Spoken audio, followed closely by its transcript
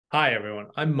Hi everyone,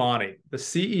 I'm Monty, the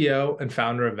CEO and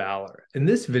founder of Valor. In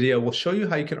this video, we'll show you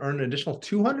how you can earn an additional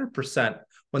 200%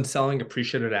 when selling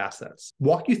appreciated assets.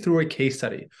 Walk you through a case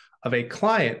study of a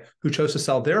client who chose to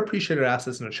sell their appreciated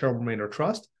assets in a charitable remainder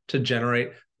trust to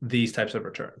generate these types of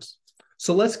returns.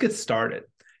 So let's get started.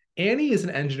 Annie is an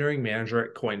engineering manager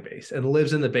at Coinbase and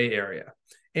lives in the Bay Area.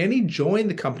 Annie joined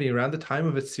the company around the time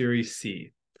of its Series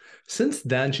C. Since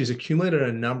then, she's accumulated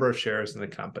a number of shares in the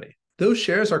company. Those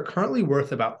shares are currently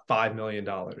worth about $5 million.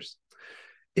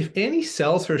 If Annie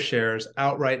sells her shares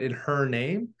outright in her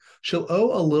name, she'll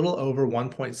owe a little over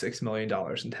 $1.6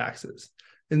 million in taxes.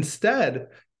 Instead,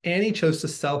 Annie chose to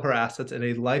sell her assets in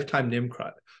a lifetime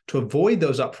NIMCRUT to avoid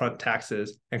those upfront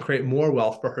taxes and create more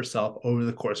wealth for herself over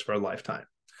the course of her lifetime.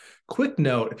 Quick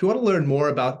note, if you want to learn more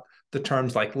about the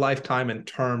terms like lifetime and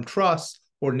term trusts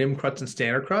or NIMCRUTs and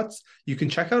standard CRUTs, you can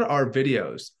check out our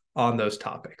videos on those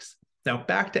topics. Now,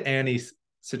 back to Annie's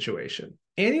situation.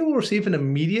 Annie will receive an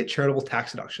immediate charitable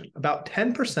tax deduction, about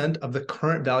 10% of the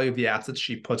current value of the assets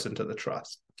she puts into the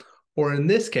trust, or in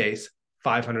this case,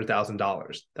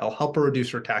 $500,000. That'll help her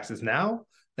reduce her taxes now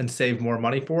and save more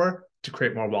money for her to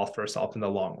create more wealth for herself in the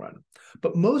long run.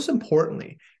 But most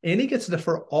importantly, Annie gets to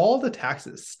defer all the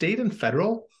taxes, state and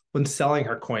federal, when selling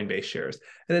her Coinbase shares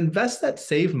and invest that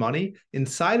saved money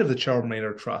inside of the Charitable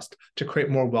Remainder Trust to create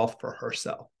more wealth for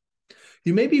herself.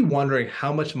 You may be wondering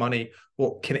how much money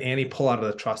can Annie pull out of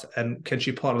the trust, and can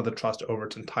she pull out of the trust over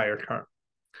its entire term?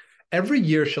 Every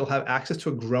year, she'll have access to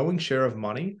a growing share of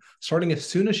money starting as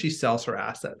soon as she sells her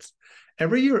assets.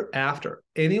 Every year after,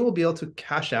 Annie will be able to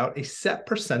cash out a set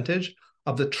percentage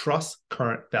of the trust's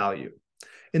current value.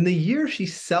 In the year she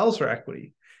sells her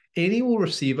equity, Annie will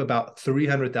receive about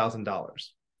 $300,000.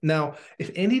 Now, if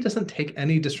Annie doesn't take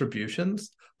any distributions,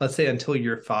 let's say until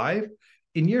year 5,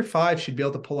 in year 5, she'd be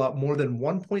able to pull out more than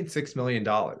 $1.6 million.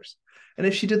 And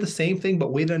if she did the same thing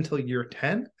but waited until year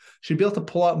 10, she'd be able to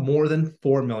pull out more than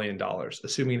 $4 million,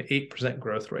 assuming an 8%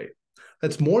 growth rate.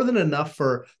 That's more than enough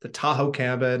for the Tahoe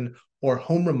cabin or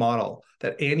home remodel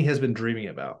that Annie has been dreaming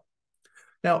about.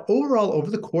 Now, overall,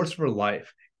 over the course of her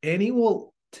life, Annie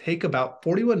will take about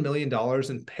 $41 million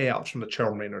in payouts from the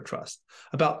Charitable Remainder Trust.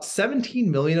 About $17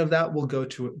 million of that will go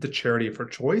to the charity of her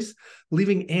choice,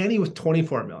 leaving Annie with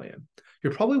 $24 million.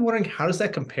 You're probably wondering, how does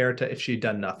that compare to if she'd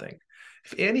done nothing?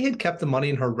 If Annie had kept the money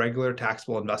in her regular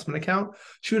taxable investment account,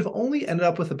 she would have only ended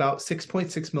up with about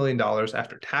 $6.6 million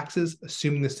after taxes,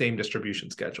 assuming the same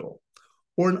distribution schedule.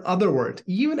 Or in other words,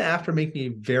 even after making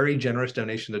a very generous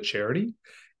donation to charity,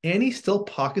 Annie still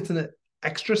pockets an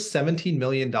extra $17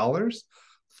 million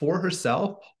for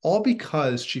herself, all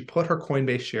because she put her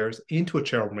Coinbase shares into a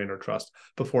charitable remainder trust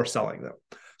before selling them.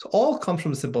 So all comes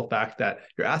from the simple fact that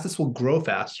your assets will grow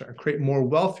faster and create more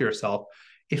wealth for yourself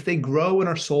if they grow and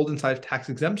are sold inside of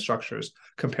tax-exempt structures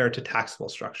compared to taxable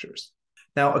structures.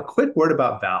 Now, a quick word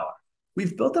about Valor.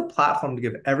 We've built a platform to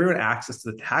give everyone access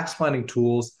to the tax planning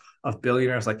tools of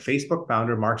billionaires like Facebook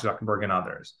founder Mark Zuckerberg and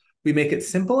others. We make it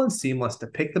simple and seamless to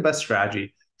pick the best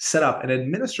strategy, set up, and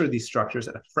administer these structures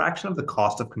at a fraction of the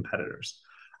cost of competitors.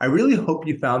 I really hope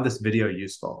you found this video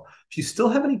useful. If you still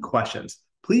have any questions,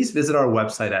 please visit our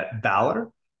website at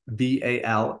Valur,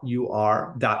 VALUR.io,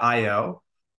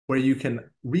 where you can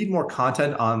read more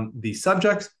content on these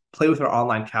subjects, play with our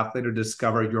online calculator to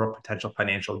discover your potential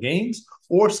financial gains,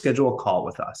 or schedule a call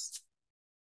with us.